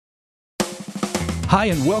Hi,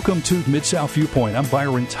 and welcome to Mid-South Viewpoint. I'm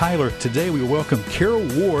Byron Tyler. Today we welcome Carol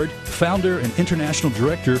Ward, founder and international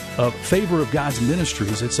director of Favor of God's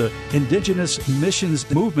Ministries. It's an indigenous missions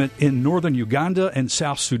movement in northern Uganda and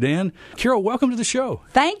South Sudan. Carol, welcome to the show.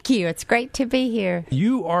 Thank you. It's great to be here.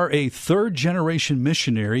 You are a third-generation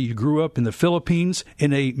missionary. You grew up in the Philippines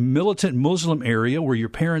in a militant Muslim area where your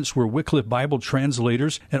parents were Wycliffe Bible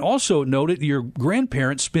translators, and also noted your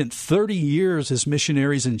grandparents spent 30 years as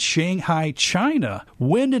missionaries in Shanghai, China.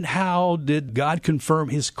 When and how did God confirm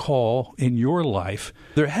His call in your life?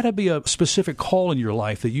 There had to be a specific call in your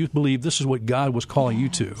life that you believe this is what God was calling you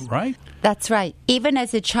to, right? That's right. Even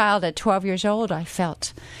as a child at 12 years old, I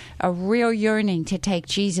felt a real yearning to take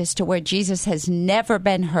Jesus to where Jesus has never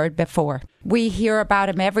been heard before. We hear about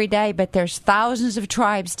Him every day, but there's thousands of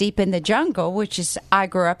tribes deep in the jungle, which is, I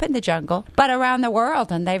grew up in the jungle, but around the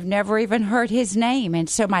world, and they've never even heard His name. And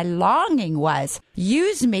so my longing was,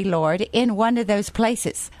 use me, Lord, in one of those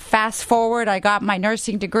places. Fast forward, I got my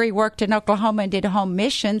nursing degree, worked in Oklahoma and did home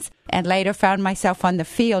missions, and later found myself on the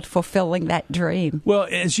field fulfilling that dream. Well,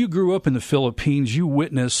 as you grew up in the Philippines, you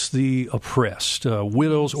witnessed the oppressed,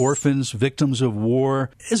 widows, orphans, victims of war.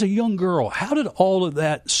 As a young girl, how did all of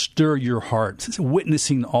that stir your heart,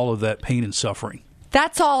 witnessing all of that pain and suffering?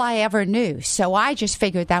 That's all I ever knew, so I just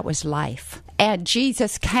figured that was life. And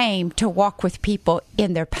Jesus came to walk with people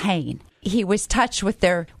in their pain. He was touched with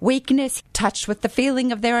their weakness, touched with the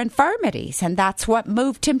feeling of their infirmities, and that's what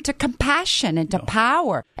moved him to compassion and to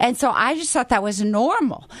power. And so I just thought that was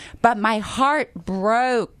normal, but my heart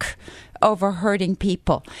broke over hurting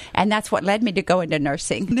people, and that's what led me to go into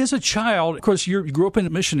nursing. And as a child, of course, you grew up in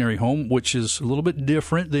a missionary home, which is a little bit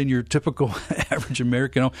different than your typical average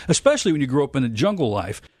American home, especially when you grew up in a jungle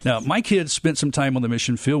life. Now, my kids spent some time on the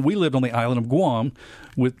mission field. We lived on the island of Guam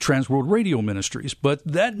with Transworld Radio Ministries, but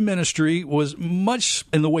that ministry was much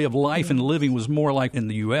in the way of life and living was more like in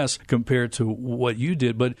the U.S. compared to what you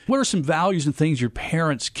did. But what are some values and things your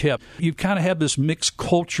parents kept? You kind of have this mixed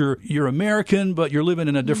culture. You're American, but you're living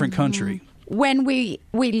in a different country. When we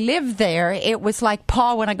lived there, it was like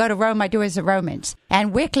Paul, when I go to Rome, I do as the Romans.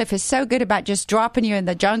 And Wycliffe is so good about just dropping you in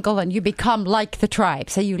the jungle and you become like the tribe.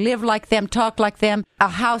 So you live like them, talk like them, a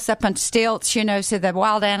house up on stilts, so the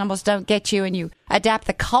wild animals don't get you, and you adapt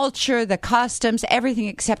the culture, the customs, everything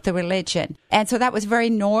except the religion. And so that was very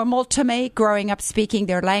normal to me, growing up speaking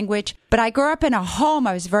their language. But I grew up in a home,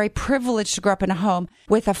 I was very privileged to grow up in a home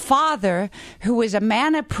with a father who was a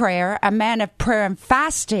man of prayer and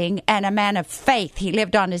fasting, and a man of faith. He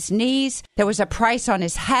lived on his knees. There was a price on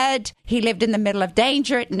his head. He lived in the middle of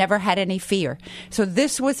danger, never had any fear. So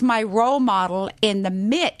this was my role model in the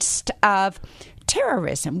midst of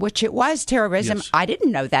terrorism, which it was terrorism. Yes. I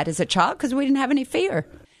didn't know that as a child because we didn't have any fear.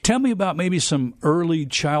 Tell me about maybe some early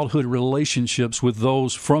childhood relationships with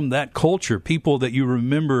those from that culture, people that you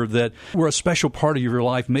remember that were a special part of your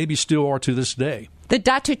life, maybe still are to this day. The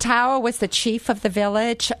Datu Tawa was the chief of the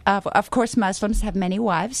village. Of course, Muslims have many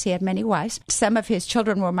wives. He had many wives. Some of his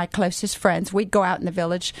children were my closest friends. We'd go out in the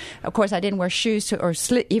village. Of course, I didn't wear shoes or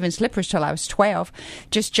even slippers till I was 12.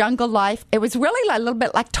 Just jungle life. It was really a little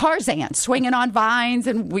bit like Tarzan, swinging on vines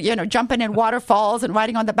and, jumping in waterfalls and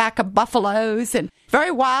riding on the back of buffaloes, and very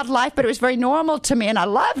wild life, but it was very normal to me, and I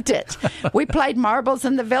loved it. We played marbles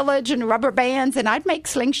in the village and rubber bands, and I'd make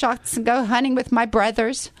slingshots and go hunting with my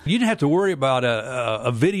brothers. You didn't have to worry about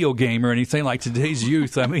a video game or anything like today's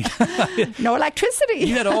youth. I mean, no electricity.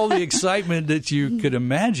 You had all the excitement that you could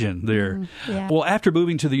imagine there. Yeah. Well, after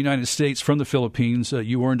moving to the United States from the Philippines,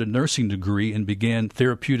 you earned a nursing degree and began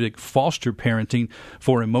therapeutic foster parenting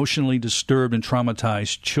for emotionally disturbed and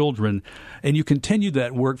traumatized children. And you continued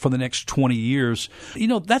that work for the next 20 years.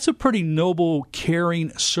 That's a pretty noble,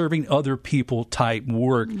 caring, serving other people type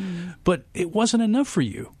work. But it wasn't enough for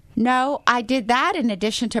you. No, I did that in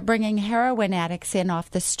addition to bringing heroin addicts in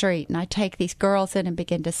off the street. And I take these girls in and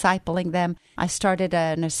begin discipling them. I started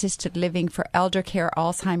an assisted living for elder care,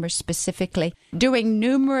 Alzheimer's specifically, doing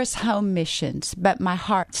numerous home missions. But my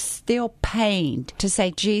heart still pained to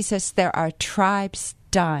say, Jesus, there are tribes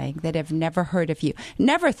dying that have never heard of you.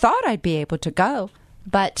 Never thought I'd be able to go,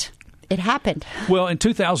 but it happened. Well, in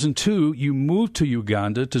 2002, you moved to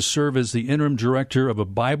Uganda to serve as the interim director of a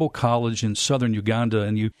Bible college in southern Uganda,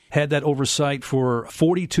 and you had that oversight for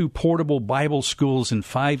 42 portable Bible schools in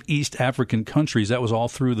 5 East African countries. That was all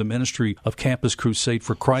through the ministry of Campus Crusade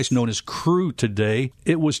for Christ, known as CRU today.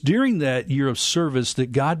 It was during that year of service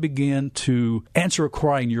that God began to answer a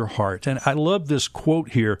cry in your heart. And I love this quote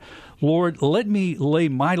here. Lord, let me lay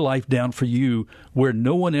my life down for you where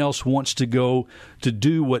no one else wants to go to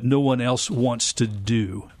do what no one else wants to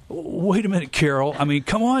do. Wait a minute, Carol. I mean,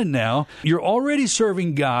 come on now. You're already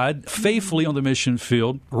serving God faithfully on the mission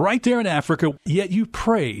field right there in Africa, yet you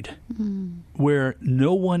prayed where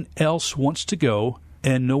no one else wants to go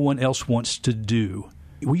and no one else wants to do.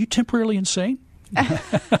 Were you temporarily insane?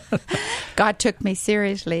 God took me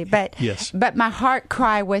seriously, but Yes. But my heart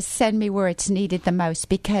cry was, send me where it's needed the most,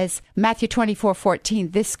 because Matthew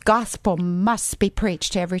 24:14, this gospel must be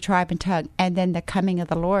preached to every tribe and tongue, and then the coming of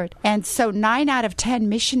the Lord. And so 9 out of 10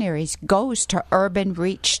 missionaries goes to urban,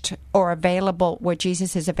 reached, or available where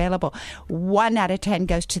Jesus is available. 1 out of 10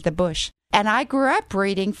 goes to the bush. And I grew up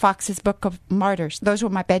reading Fox's Book of Martyrs. Those were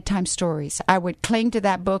my bedtime stories. I would cling to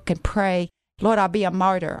that book and pray, Lord, I'll be a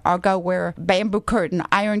martyr. I'll go wear bamboo curtain,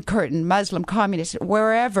 iron curtain, Muslim, communist,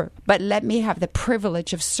 wherever. But let me have the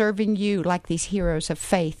privilege of serving you like these heroes of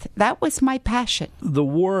faith. That was my passion. The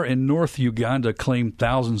war in North Uganda claimed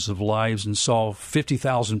thousands of lives and saw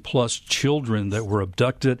 50,000 plus children that were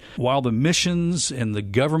abducted, while the missions and the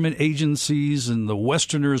government agencies and the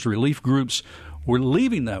Westerners, relief groups, were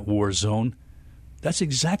leaving that war zone. That's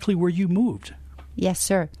exactly where you moved. Yes,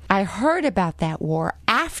 sir. I heard about that war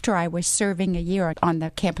after I was serving a year on the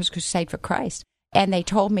Campus Crusade for Christ. And they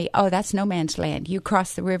told me, oh, that's no man's land. You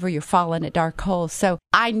cross the river, you fall in a dark hole. So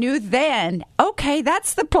I knew then, okay,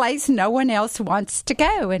 that's the place no one else wants to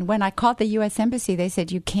go. And when I called the U.S. Embassy, they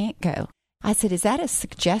said, you can't go. I said, is that a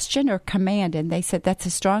suggestion or command? And they said, that's a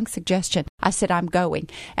strong suggestion. I said, I'm going.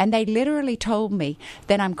 And they literally told me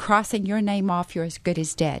that I'm crossing your name off, you're as good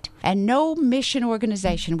as dead. And no mission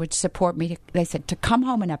organization would support me. They said, to come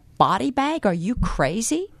home in a body bag? Are you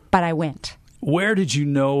crazy? But I went. Where did you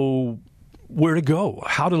know where to go,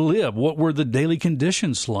 how to live? What were the daily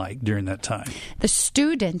conditions like during that time? The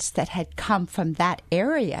students that had come from that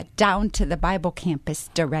area down to the Bible campus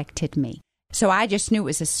directed me. So I just knew it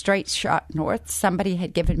was a straight shot north. Somebody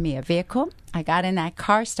had given me a vehicle. I got in that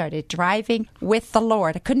car, started driving with the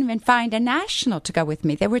Lord. I couldn't even find a national to go with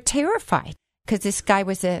me. They were terrified because this guy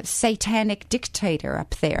was a satanic dictator up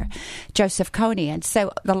there, Joseph Kony. And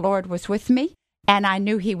so the Lord was with me, and I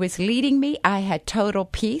knew he was leading me. I had total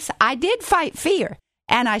peace. I did fight fear,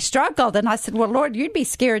 and I struggled. And I said, well, Lord, you'd be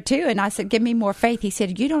scared too. And I said, give me more faith. He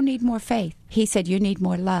said, you don't need more faith. He said, you need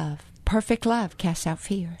more love. Perfect love casts out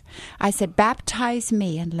fear. I said, baptize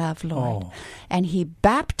me in love, Lord. Oh. And he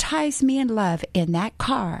baptized me in love in that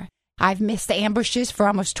car. I've missed ambushes for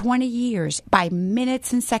almost 20 years. By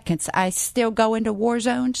minutes and seconds, I still go into war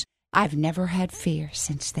zones. I've never had fear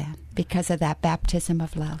since then because of that baptism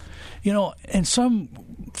of love. You know, and some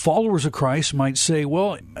followers of Christ might say,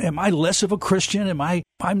 well, am I less of a Christian?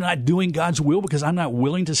 I'm not doing God's will because I'm not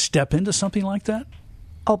willing to step into something like that?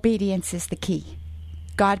 Obedience is the key.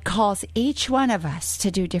 God calls each one of us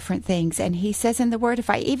to do different things. And he says in the Word, if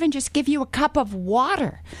I even just give you a cup of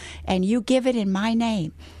water and you give it in my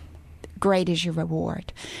name, great is your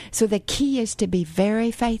reward. So the key is to be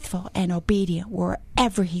very faithful and obedient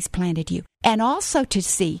wherever he's planted you. And also to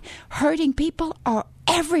see hurting people are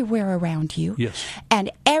everywhere around you. Yes.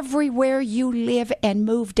 And everywhere you live and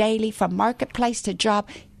move daily from marketplace to job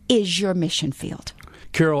is your mission field.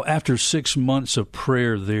 Carol, after 6 months of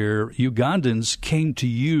prayer there, Ugandans came to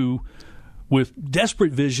you with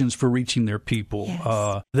desperate visions for reaching their people.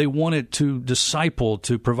 Yes. They wanted to disciple,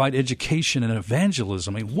 to provide education and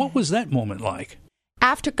evangelism. I mean, what was that moment like?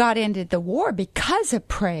 After God ended the war, because of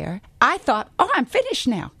prayer, I thought, oh, I'm finished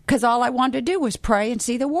now. Because all I wanted to do was pray and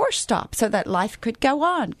see the war stop so that life could go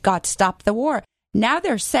on. God stopped the war. Now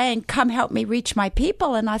they're saying, come help me reach my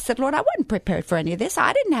people. And I said, Lord, I wasn't prepared for any of this.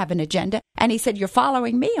 I didn't have an agenda. And he said, you're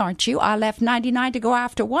following me, aren't you? I left 99 to go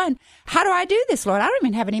after one. How do I do this, Lord? I don't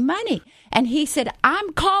even have any money. And he said,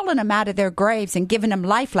 I'm calling them out of their graves and giving them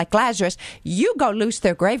life like Lazarus. You go loose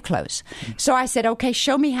their grave clothes. So I said, okay,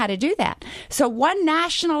 show me how to do that. So one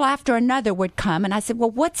national after another would come. And I said,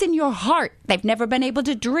 well, what's in your heart? They've never been able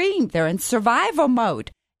to dream. They're in survival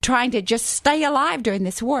mode, trying to just stay alive during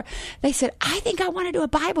this war. They said, I think I want to do a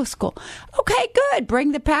Bible school. Okay, good.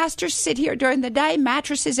 Bring the pastors, sit here during the day,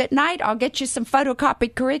 mattresses at night. I'll get you some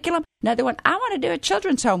photocopied curriculum. Another one, I want to do a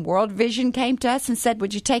children's home. World Vision came to us and said,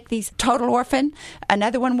 would you take these total orphan?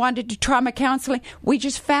 Another one wanted to do trauma counseling. We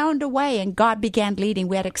just found a way, and God began leading.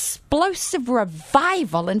 We had explosive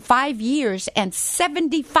revival in 5 years and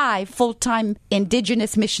 75 full-time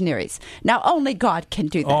indigenous missionaries. Now, only God can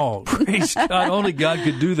do that. Oh, praise God. Only God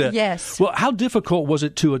could do that. Yes. Well, how difficult was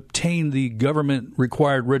it to obtain the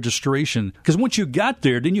government-required registration? Because once you got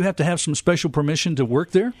there, didn't you have to have some special permission to work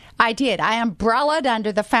there? I did. I umbrellaed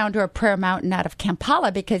under the founder of Prayer Mountain out of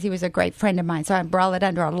Kampala because he was a great friend of mine. So I brought it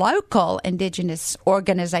under a local indigenous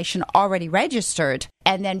organization already registered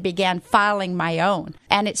and then began filing my own.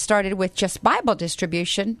 And it started with just Bible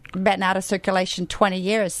distribution, been out of circulation 20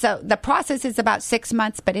 years. So the process is about 6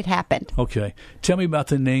 months, but it happened. Okay. Tell me about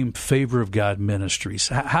the name Favor of God Ministries.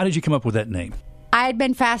 How did you come up with that name? I had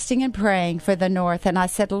been fasting and praying for the North, and I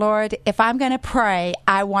said, Lord, if I'm going to pray,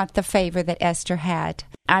 I want the favor that Esther had.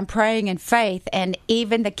 I'm praying in faith, and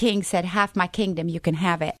even the king said, half my kingdom, you can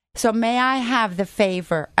have it. So may I have the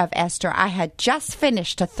favor of Esther. I had just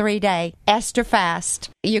finished a 3-day Esther fast.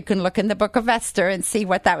 You can look in the book of Esther and see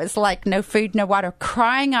what that was like. No food, no water,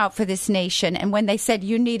 crying out for this nation. And when they said,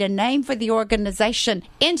 you need a name for the organization,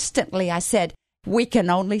 instantly I said, we can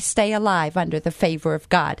only stay alive under the favor of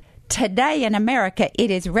God. Today in America, it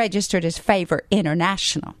is registered as Favor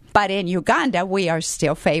International. But in Uganda, we are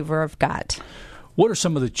still Favor of God. What are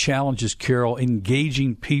some of the challenges, Carol,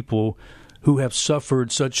 engaging people who have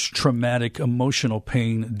suffered such traumatic emotional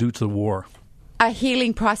pain due to the war? A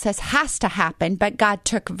healing process has to happen, but God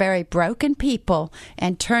took very broken people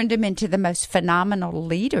and turned them into the most phenomenal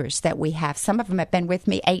leaders that we have. Some of them have been with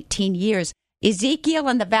me 18 years. Ezekiel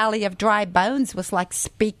in the Valley of Dry Bones was like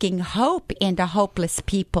speaking hope into hopeless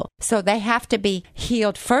people. So they have to be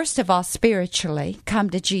healed, first of all, spiritually,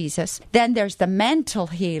 come to Jesus. Then there's the mental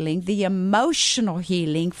healing, the emotional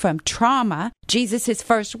healing from trauma. Jesus'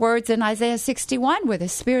 first words in Isaiah 61 were, the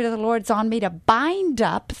Spirit of the Lord's on me to bind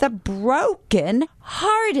up the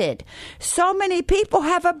broken-hearted. So many people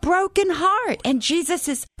have a broken heart. And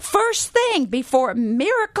Jesus' first thing before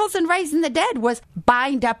miracles and raising the dead was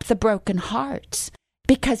bind up the broken hearts.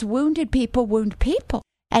 Because wounded people wound people.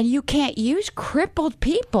 And you can't use crippled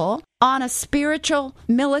people on a spiritual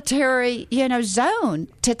military, zone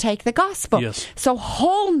to take the gospel. Yes. So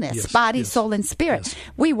wholeness, body, soul, and spirit. Yes.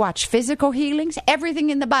 We watch physical healings, everything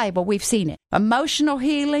in the Bible, we've seen it. Emotional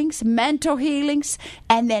healings, mental healings,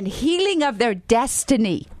 and then healing of their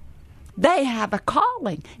destiny. They have a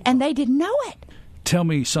calling, and they didn't know it. Tell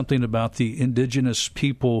me something about the indigenous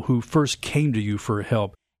people who first came to you for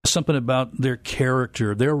help. Something about their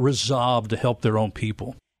character, their resolve to help their own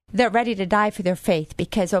people. They're ready to die for their faith,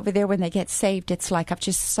 because over there when they get saved, it's like, I've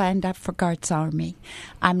just signed up for God's army.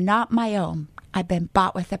 I'm not my own. I've been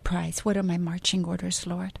bought with a price. What are my marching orders,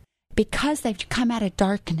 Lord? Because they've come out of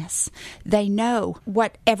darkness, they know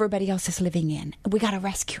what everybody else is living in. We got to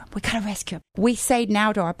rescue them. We got to rescue them. We say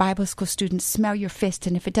now to our Bible school students, smell your fist,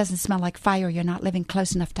 and if it doesn't smell like fire, you're not living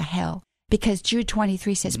close enough to hell. Because Jude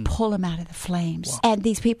 23 says, pull them out of the flames. Wow. And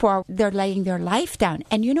these people they're laying their life down.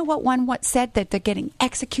 And you know what one said? That they're getting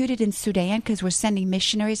executed in Sudan because we're sending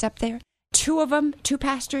missionaries up there. 2 of them, 2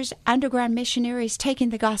 pastors, underground missionaries,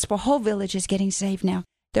 taking the gospel. Whole village is getting saved now.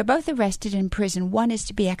 They're both arrested in prison. One is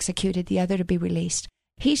to be executed, the other to be released.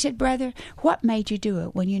 He said, brother, what made you do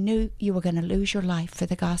it when you knew you were going to lose your life for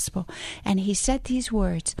the gospel? And he said these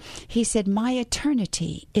words. He said, my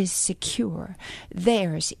eternity is secure.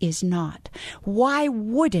 Theirs is not. Why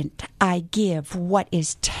wouldn't I give what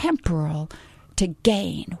is temporal to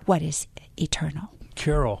gain what is eternal?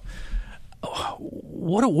 Carol,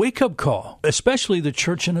 what a wake-up call, especially the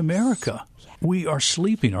church in America. Yeah. We are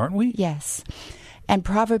sleeping, aren't we? Yes. And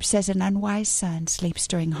Proverbs says an unwise son sleeps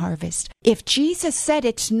during harvest. If Jesus said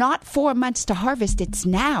it's not 4 months to harvest, it's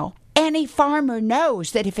now. Any farmer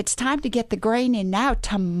knows that if it's time to get the grain in now,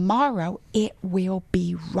 tomorrow it will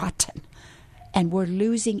be rotten. And we're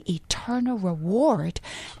losing eternal reward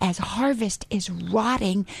as harvest is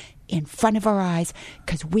rotting in front of our eyes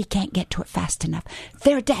because we can't get to it fast enough.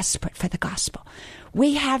 They're desperate for the gospel.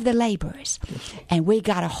 We have the laborers, and we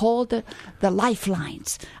got to hold the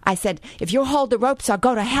lifelines. I said, if you'll hold the ropes, I'll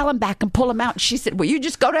go to hell and back and pull them out. And she said, well, you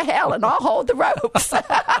just go to hell and I'll hold the ropes.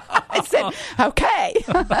 I said, okay.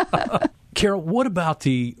 Carol, what about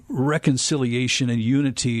the reconciliation and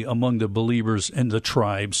unity among the believers and the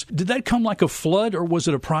tribes? Did that come like a flood, or was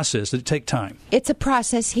it a process? Did it take time? It's a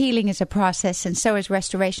process. Healing is a process, and so is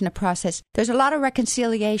restoration a process. There's a lot of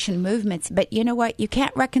reconciliation movements, but you know what? You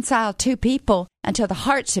can't reconcile 2 people until the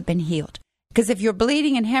hearts have been healed. Because if you're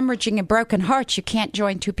bleeding and hemorrhaging and broken hearts, you can't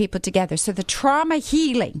join 2 people together. So the trauma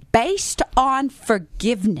healing, based on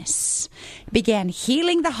forgiveness, began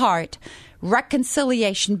healing the heart.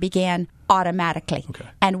 Reconciliation began automatically. Okay.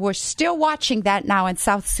 And we're still watching that now in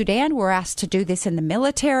South Sudan. We're asked to do this in the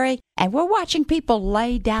military. And we're watching people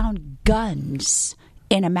lay down guns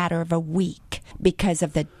in a matter of a week because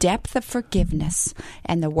of the depth of forgiveness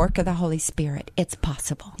and the work of the Holy Spirit. It's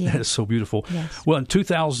possible. Yeah. That is so beautiful. Yes. Well, in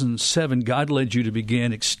 2007, God led you to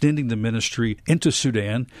begin extending the ministry into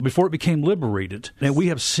Sudan before it became liberated. And we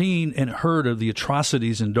have seen and heard of the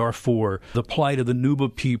atrocities in Darfur, the plight of the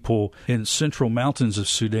Nuba people in central mountains of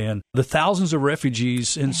Sudan, the thousands of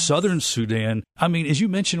refugees in southern Sudan. I mean, as you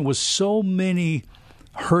mentioned, with so many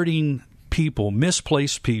hurting people,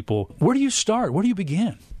 misplaced people. Where do you start? Where do you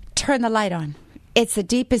begin? Turn the light on. It's the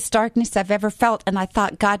deepest darkness I've ever felt. And I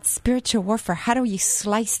thought, God, spiritual warfare, how do you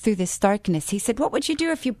slice through this darkness? He said, what would you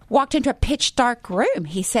do if you walked into a pitch dark room?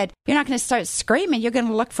 He said, you're not going to start screaming. You're going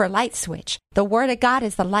to look for a light switch. The Word of God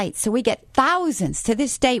is the light. So we get thousands. To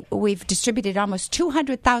this day, we've distributed almost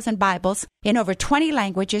 200,000 Bibles in over 20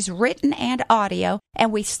 languages, written and audio.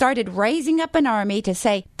 And we started raising up an army to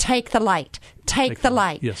say, take the light. Take the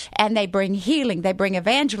light. Yes. And they bring healing. They bring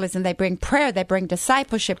evangelism. They bring prayer. They bring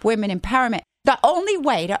discipleship, women empowerment. The only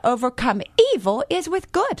way to overcome evil is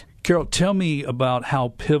with good. Carol, tell me about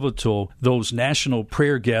how pivotal those national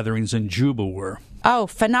prayer gatherings in Juba were. Oh,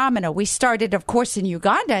 phenomenal. We started, of course, in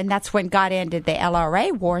Uganda, and that's when God ended the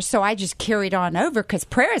LRA war. So I just carried on over because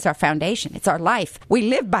prayer is our foundation. It's our life. We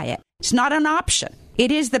live by it. It's not an option.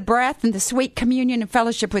 It is the breath and the sweet communion and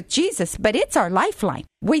fellowship with Jesus, but it's our lifeline.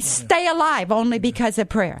 We stay alive only because of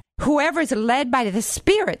prayer. Whoever is led by the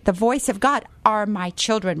Spirit, the voice of God, are my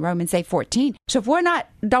children, Romans 8:14. So if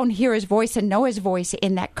don't hear his voice and know his voice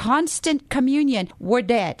in that constant communion, we're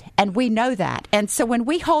dead, and we know that. And so when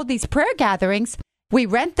we hold these prayer gatherings, we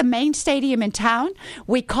rent the main stadium in town.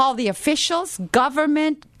 We call the officials,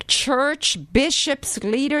 government, church, bishops,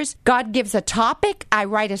 leaders. God gives a topic. I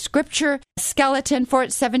write a scripture skeleton for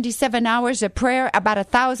it, 77 hours of prayer. About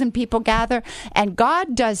 1,000 people gather. And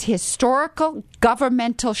God does historical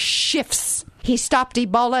governmental shifts. He stopped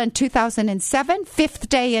Ebola in 2007, fifth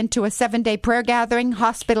day into a 7-day prayer gathering.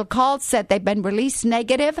 Hospital called, said they've been released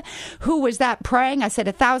negative. Who was that praying? I said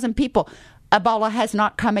 1,000 people. Ebola has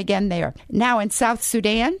not come again there. Now in South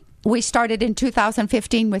Sudan, we started in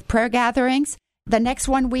 2015 with prayer gatherings. The next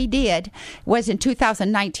one we did was in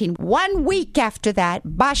 2019. 1 week after that,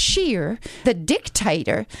 Bashir, the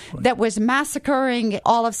dictator that was massacring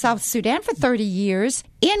all of South Sudan for 30 years,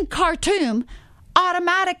 in Khartoum,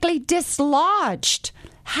 automatically dislodged.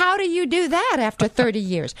 How do you do that after 30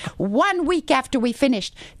 years? 1 week after we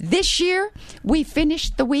finished. This year, we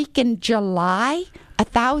finished the week in July.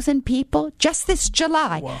 1,000 people just this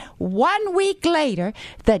July. Wow. 1 week later,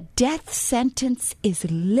 the death sentence is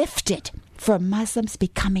lifted for Muslims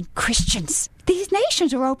becoming Christians. These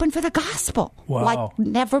nations are open for the gospel like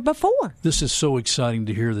never before. This is so exciting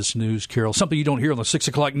to hear this news, Carol. Something you don't hear on the 6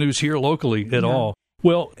 o'clock news here locally at all.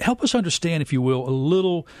 Well, help us understand, if you will, a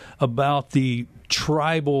little about the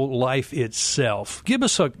tribal life itself. Give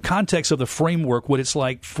us a context of the framework, what it's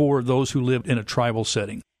like for those who live in a tribal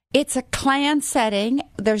setting. It's a clan setting.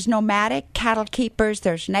 There's nomadic cattle keepers,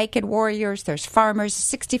 there's naked warriors, there's farmers,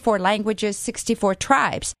 64 languages, 64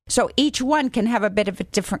 tribes. So each one can have a bit of a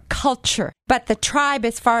different culture. But the tribe,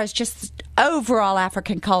 as far as just overall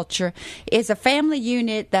African culture, is a family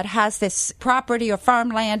unit that has this property or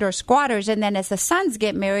farmland or squatters, and then as the sons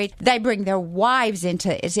get married, they bring their wives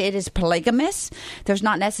into it. It is polygamous. There's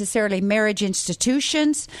not necessarily marriage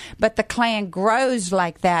institutions, but the clan grows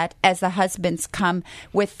like that as the husbands come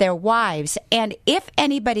with their wives. And if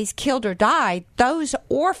anybody's killed or died, those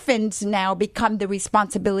orphans now become the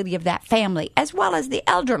responsibility of that family, as well as the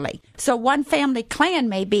elderly. So one family clan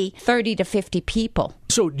may be 30 to 50 people.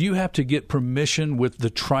 So do you have to get permission with the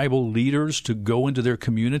tribal leaders to go into their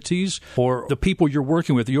communities? Or the people you're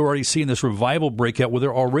working with, you're already seeing this revival break out where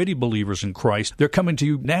they're already believers in Christ. They're coming to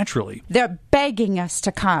you naturally. They're begging us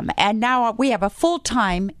to come. And now we have a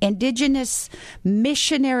full-time indigenous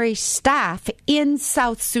missionary staff in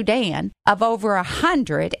South Sudan of over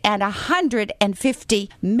 100 and 150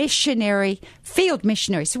 field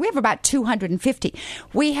missionaries. So we have about 250.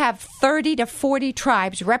 We have 30 to 40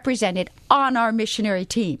 tribes represented on our missionary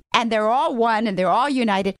team. And they're all one and they're all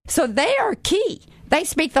united. So they are key. They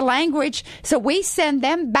speak the language. So we send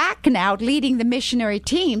them back now, leading the missionary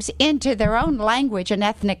teams into their own language and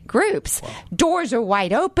ethnic groups. Wow. Doors are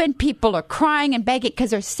wide open. People are crying and begging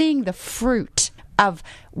because they're seeing the fruit of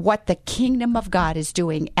what the kingdom of God is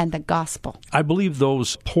doing and the gospel. I believe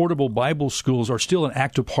those portable Bible schools are still an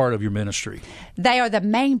active part of your ministry. They are the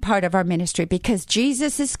main part of our ministry because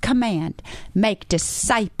Jesus' command, make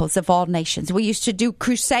disciples of all nations. We used to do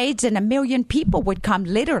crusades and 1 million people would come,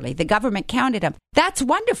 literally. The government counted them. That's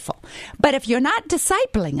wonderful. But if you're not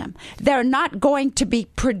discipling them, they're not going to be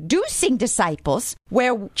producing disciples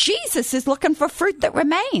where Jesus is looking for fruit that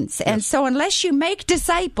remains. Yes. And so unless you make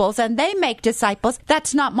disciples and they make disciples,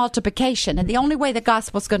 that's not multiplication. And the only way the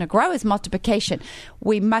gospel's going to grow is multiplication.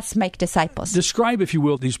 We must make disciples. Describe, if you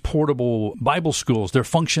will, these portable Bible schools, their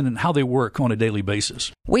function and how they work on a daily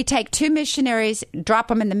basis. We take 2 missionaries, drop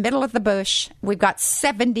them in the middle of the bush. We've got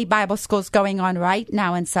 70 Bible schools going on right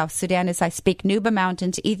now in South Sudan as I speak, Nuba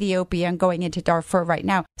Mountains, Ethiopia, and going into Darfur right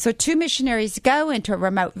now. So 2 missionaries go into a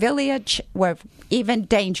remote village where even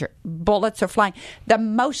danger, bullets are flying. The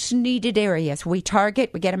most needed areas we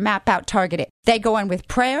target, we get a map out, target it. They go in with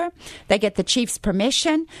prayer. They get the chief's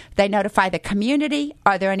permission. They notify the community.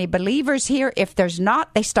 Are there any believers here? If there's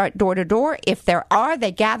not, they start door to door. If there are,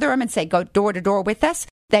 they gather them and say, go door to door with us.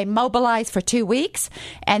 They mobilize for 2 weeks,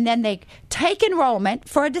 and then they take enrollment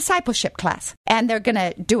for a discipleship class. And they're going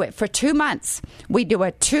to do it for 2 months. We do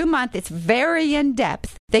a 2-month. It's very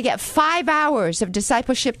in-depth. They get 5 hours of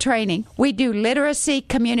discipleship training. We do literacy,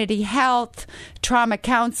 community health, trauma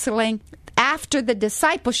counseling. After the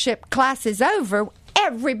discipleship class is over,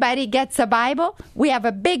 everybody gets a Bible. We have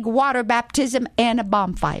a big water baptism and a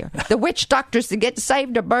bonfire. The witch doctors that get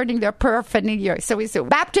saved are burning their paraphernalia. So we do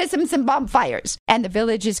baptisms and bonfires. And the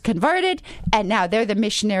village is converted, and now they're the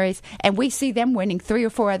missionaries. And we see them winning 3 or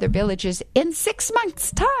 4 other villages in 6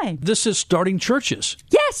 months' time. This is starting churches.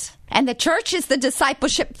 Yes. And the church is the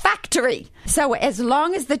discipleship factory. So as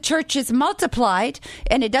long as the church is multiplied,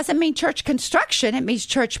 and it doesn't mean church construction, it means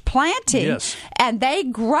church planting, yes, and they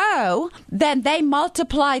grow, then they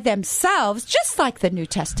multiply themselves, just like the New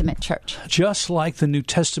Testament church. Just like the New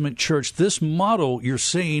Testament church. This model, you're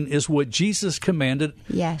saying, is what Jesus commanded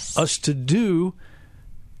us to do,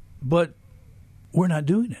 but we're not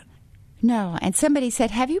doing it. No. And somebody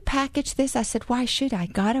said, have you packaged this? I said, why should I?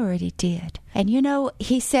 God already did. And you know,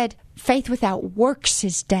 he said, faith without works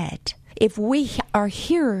is dead. If we are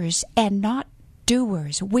hearers and not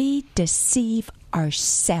doers, we deceive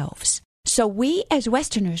ourselves. So we as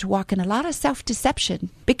Westerners walk in a lot of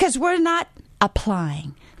self-deception because we're not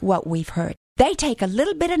applying what we've heard. They take a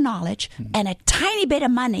little bit of knowledge and a tiny bit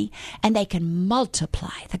of money, and they can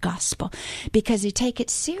multiply the gospel because they take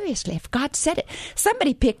it seriously. If God said it,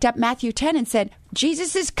 somebody picked up Matthew 10 and said,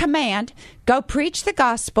 Jesus' command, go preach the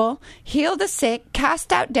gospel, heal the sick,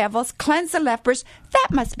 cast out devils, cleanse the lepers. That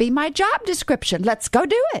must be my job description. Let's go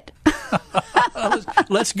do it.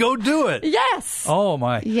 Let's go do it. Yes. Oh,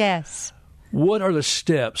 my. Yes. What are the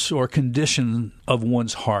steps or condition of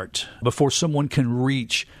one's heart before someone can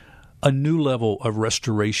reach a new level of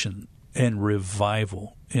restoration and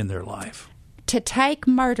revival in their life? To take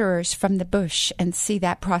murderers from the bush and see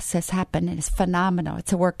that process happen is phenomenal.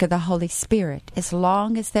 It's a work of the Holy Spirit. As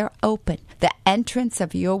long as they're open, the entrance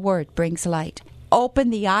of your word brings light. Open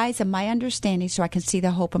the eyes of my understanding so I can see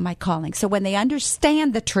the hope of my calling. So when they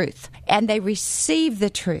understand the truth and they receive the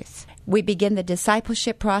truth, we begin the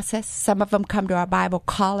discipleship process. Some of them come to our Bible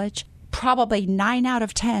college. Probably 9 out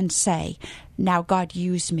of 10 say, now God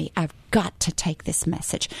used me. I've got to take this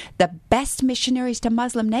message. The best missionaries to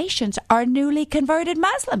Muslim nations are newly converted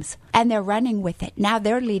Muslims, and they're running with it. Now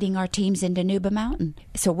they're leading our teams into Nuba Mountain.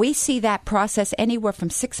 So we see that process anywhere from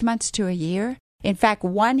 6 months to a year. In fact,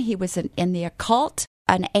 one, he was in the occult,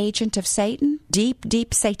 an agent of Satan,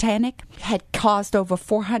 deep satanic, had caused over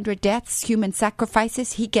 400 deaths, human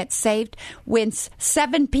sacrifices. He gets saved, wins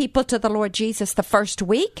 7 people to the Lord Jesus the first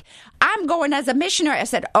week. I'm going as a missionary. I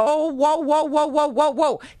said, oh,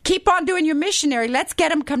 whoa. Keep on doing your missionary. Let's get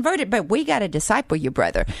them converted. But we got to disciple you,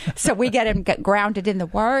 brother. So we get them grounded in the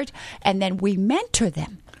Word, and then we mentor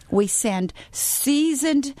them. We send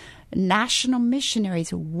seasoned national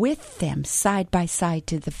missionaries with them side by side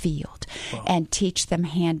to the field and teach them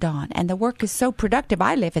hand-on. And the work is so productive.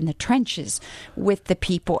 I live in the trenches with the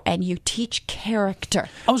people, and you teach character.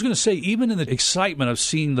 I was going to say, even in the excitement of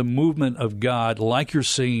seeing the movement of God, like you're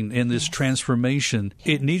seeing in this transformation,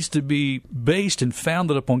 it needs to be based and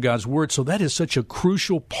founded upon God's Word. So that is such a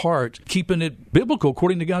crucial part, keeping it biblical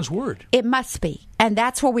according to God's Word. It must be. And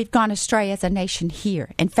that's where we've gone astray as a nation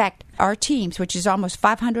here. In fact, our teams, which is almost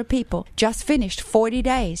 500 people, just finished 40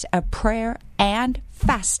 days of prayer and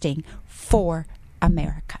fasting for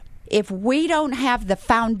America. If we don't have the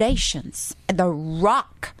foundations, the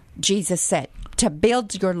rock, Jesus said, to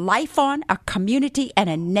build your life on, a community and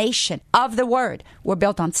a nation of the Word. We're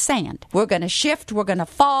built on sand. We're going to shift. We're going to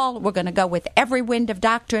fall. We're going to go with every wind of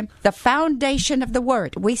doctrine. The foundation of the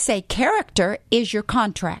Word. We say character is your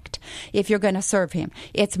contract if you're going to serve Him.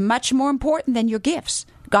 It's much more important than your gifts.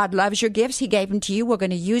 God loves your gifts. He gave them to you. We're going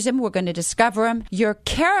to use them. We're going to discover them. Your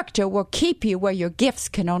character will keep you where your gifts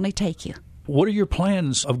can only take you. What are your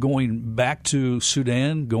plans of going back to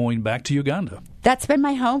Sudan, going back to Uganda? That's been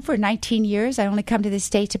my home for 19 years. I only come to the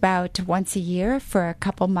States about once a year for a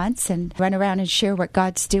couple months and run around and share what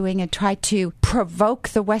God's doing and try to provoke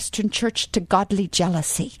the Western church to godly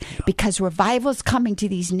jealousy. Because revival's coming to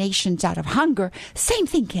these nations out of hunger. Same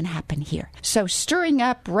thing can happen here. So stirring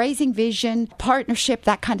up, raising vision, partnership,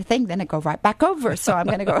 that kind of thing, then I go right back over. So I'm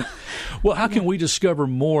going to go. Well, how can we discover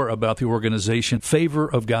more about the organization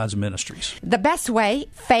Favor of God's Ministries? The best way,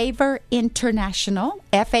 Favor International,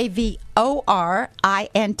 FAVORINTL.org.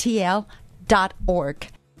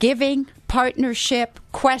 Giving, partnership,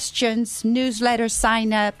 questions, newsletter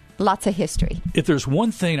sign up, lots of history. If there's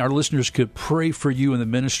one thing our listeners could pray for you in the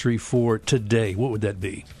ministry for today, what would that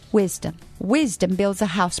be? Wisdom. Wisdom builds a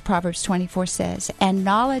house, Proverbs 24 says, and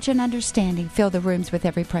knowledge and understanding fill the rooms with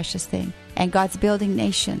every precious thing. And God's building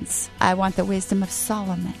nations. I want the wisdom of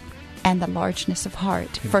Solomon and the largeness of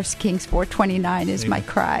heart. 1 Kings 4:29 is my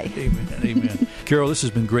cry. Amen. Amen. Carol, this has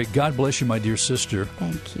been great. God bless you, my dear sister.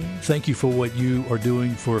 Thank you. Thank you for what you are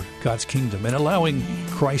doing for God's kingdom and allowing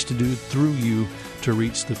Christ to do through you to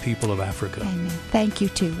reach the people of Africa. Amen. Thank you,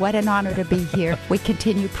 too. What an honor to be here. We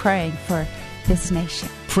continue praying for this nation.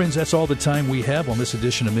 Friends, that's all the time we have on this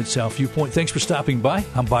edition of Mid-South Viewpoint. Thanks for stopping by.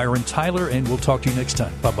 I'm Byron Tyler, and we'll talk to you next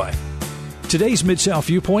time. Bye-bye. Today's Mid-South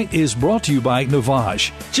Viewpoint is brought to you by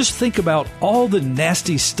Navage. Just think about all the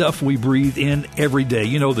nasty stuff we breathe in every day.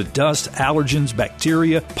 You know, the dust, allergens,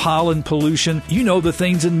 bacteria, pollen, pollution. You know the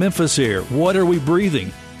things in Memphis air. What are we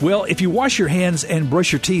breathing? Well, if you wash your hands and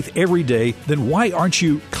brush your teeth every day, then why aren't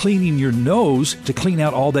you cleaning your nose to clean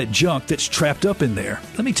out all that junk that's trapped up in there?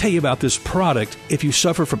 Let me tell you about this product. If you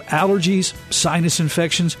suffer from allergies, sinus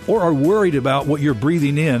infections, or are worried about what you're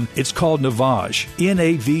breathing in, it's called Navage.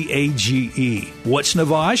 Navage. What's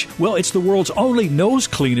Navage? Well, it's the world's only nose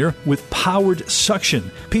cleaner with powered suction.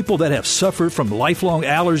 People that have suffered from lifelong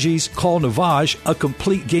allergies call Navage a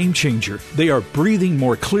complete game changer. They are breathing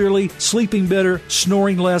more clearly, sleeping better,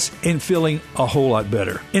 snoring less, and feeling a whole lot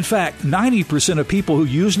better. In fact, 90% of people who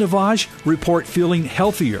use Navage report feeling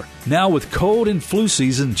healthier. Now with cold and flu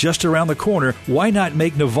season just around the corner, why not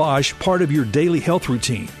make Navage part of your daily health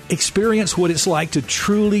routine? Experience what it's like to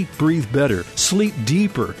truly breathe better, sleep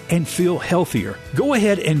deeper, and feel healthier. Go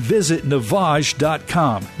ahead and visit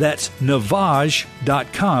Navage.com. That's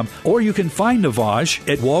Navage.com. Or you can find Navage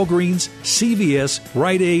at Walgreens, CVS,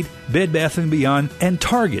 Rite Aid, Bed Bath & Beyond, and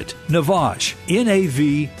Target. Navage.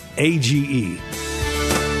 Navage.